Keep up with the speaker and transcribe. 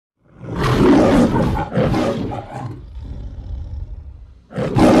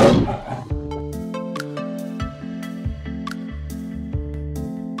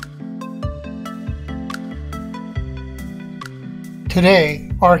Today,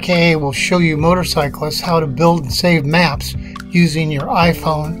 RKA will show you motorcyclists how to build and save maps using your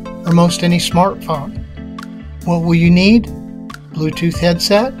iPhone or most any smartphone. What will you need? Bluetooth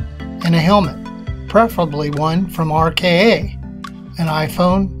headset and a helmet, preferably one from RKA, an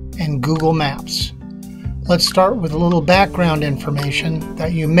iPhone, and Google Maps. Let's start with a little background information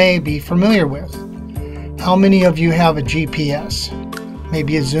that you may be familiar with. How many of you have a GPS?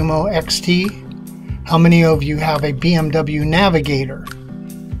 Maybe a Zumo XT? How many of you have a BMW Navigator?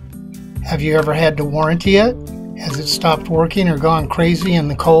 Have you ever had to warranty it? Has it stopped working or gone crazy in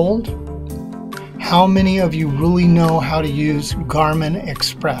the cold? How many of you really know how to use Garmin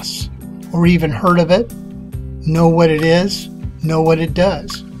Express? Or even heard of it? Know what it is? Know what it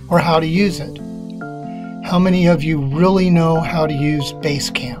does? Or how to use it? How many of you really know how to use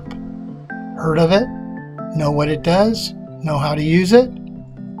Basecamp? Heard of it? Know what it does? Know how to use it?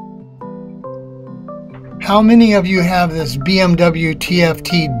 How many of you have this BMW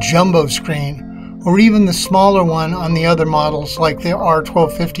TFT jumbo screen, or even the smaller one on the other models like the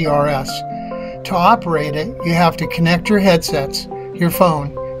R1250 RS? To operate it, you have to connect your headsets, your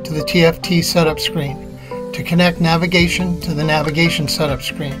phone, to the TFT setup screen, to connect navigation to the navigation setup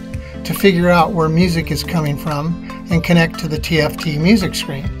screen, to figure out where music is coming from and connect to the TFT music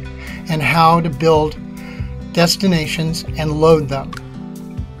screen, and how to build destinations and load them.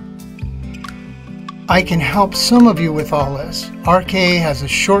 I can help some of you with all this. RKA has a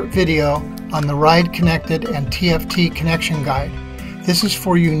short video on the Ride Connected and TFT connection guide. This is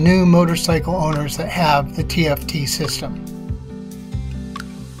for you new motorcycle owners that have the TFT system.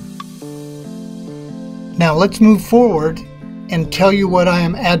 Now let's move forward and tell you what I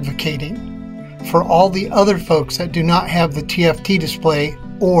am advocating for all the other folks that do not have the TFT display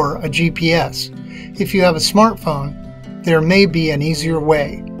or a GPS. If you have a smartphone, there may be an easier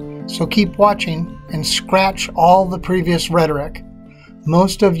way. So keep watching and scratch all the previous rhetoric.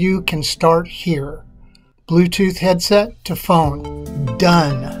 Most of you can start here. Bluetooth headset to phone.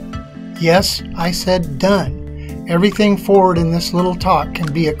 Done. Yes, I said done. Everything forward in this little talk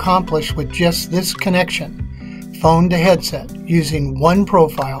can be accomplished with just this connection. Phone to headset using one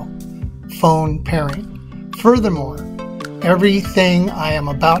profile. Phone pairing. Furthermore, everything I am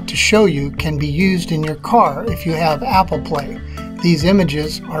about to show you can be used in your car if you have Apple Play. These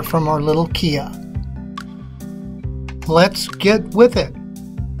images are from our little Kia. Let's get with it.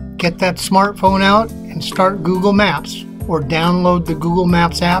 Get that smartphone out and start Google Maps, or download the Google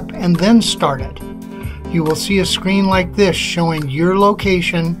Maps app and then start it. You will see a screen like this showing your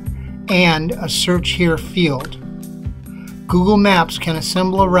location and a search here field. Google Maps can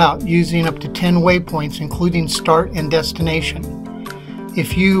assemble a route using up to 10 waypoints, including start and destination.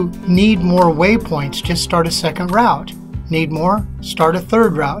 If you need more waypoints, just start a second route. Need more? Start a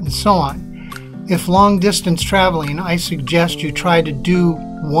third route, and so on. If long distance traveling, I suggest you try to do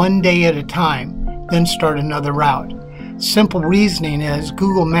one day at a time, then start another route. Simple reasoning is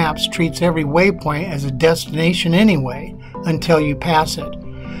Google Maps treats every waypoint as a destination anyway until you pass it.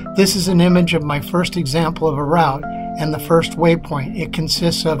 This is an image of my first example of a route and the first waypoint. It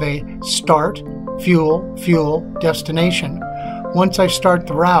consists of a start, fuel, fuel, destination. Once I start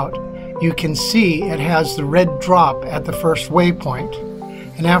the route, you can see it has the red drop at the first waypoint,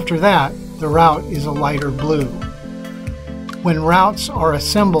 and after that, the route is a lighter blue. When routes are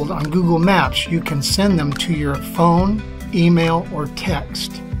assembled on Google Maps, you can send them to your phone, email, or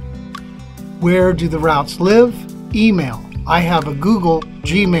text. Where do the routes live? Email. I have a Google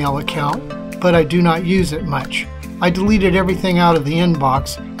Gmail account, but I do not use it much. I deleted everything out of the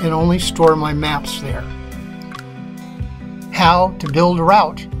inbox and only store my maps there. How to build a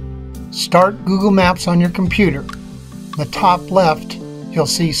route. Start Google Maps on your computer. The top left, you'll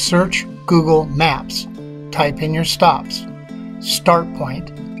see Search Google Maps. Type in your stops. Start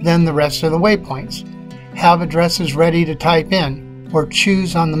point, then the rest of the waypoints. Have addresses ready to type in, or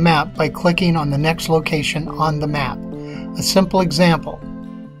choose on the map by clicking on the next location on the map. A simple example.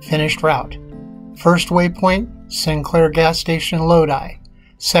 Finished route. First waypoint, Sinclair Gas Station, Lodi.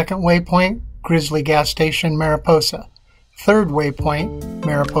 Second waypoint, Grizzly Gas Station, Mariposa. Third waypoint,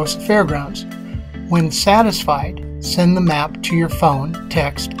 Mariposa Fairgrounds. When satisfied, send the map to your phone,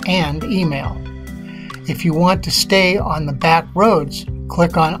 text, and email. If you want to stay on the back roads,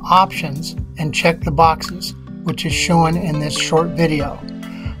 click on Options and check the boxes, which is shown in this short video.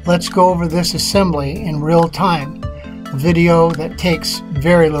 Let's go over this assembly in real time, a video that takes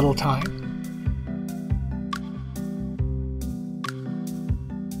very little time.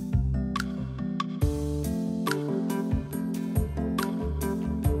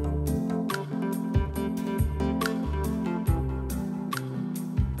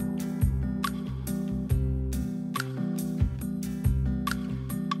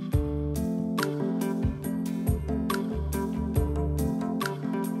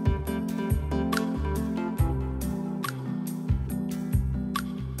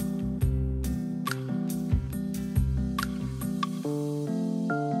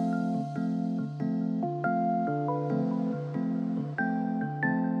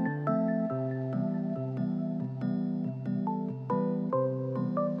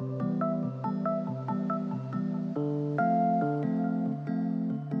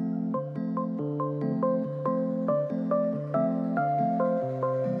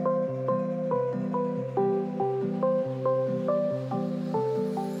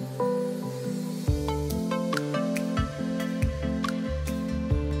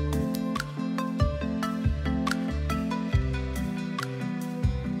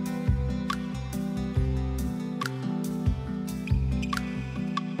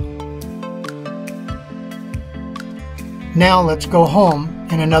 Now let's go home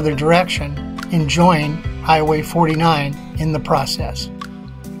in another direction, enjoying Highway 49 in the process.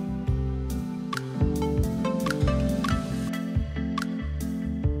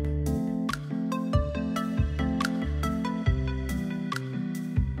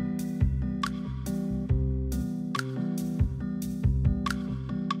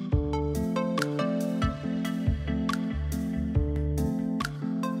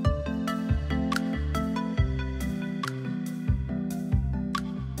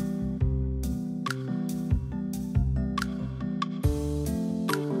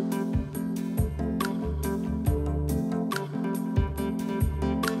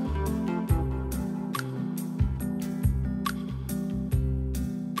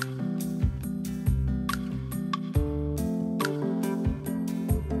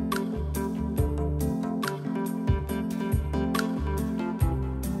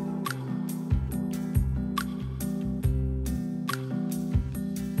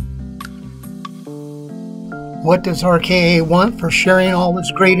 What does RKA want for sharing all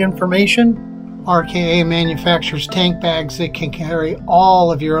this great information? RKA manufactures tank bags that can carry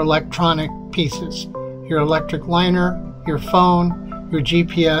all of your electronic pieces, your electric liner, your phone, your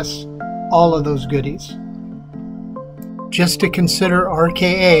GPS, all of those goodies. Just to consider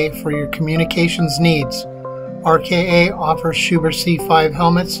RKA for your communications needs. RKA offers Schuber C5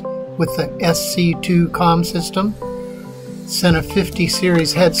 helmets with the SC2 comm system, Sena 50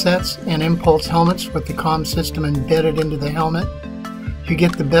 series headsets and Impulse helmets with the comm system embedded into the helmet. You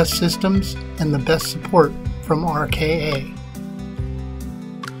get the best systems and the best support from RKA.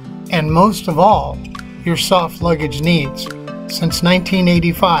 And most of all, your soft luggage needs. Since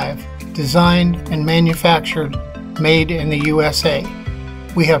 1985, designed and manufactured, made in the USA.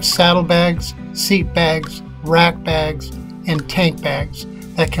 We have saddlebags, seat bags, rack bags, and tank bags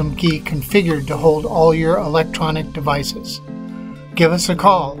that can be configured to hold all your electronic devices. Give us a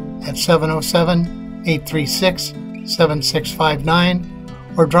call at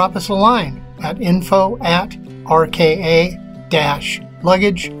 707-836-7659 or drop us a line at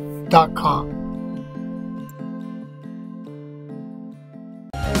info@rka-luggage.com.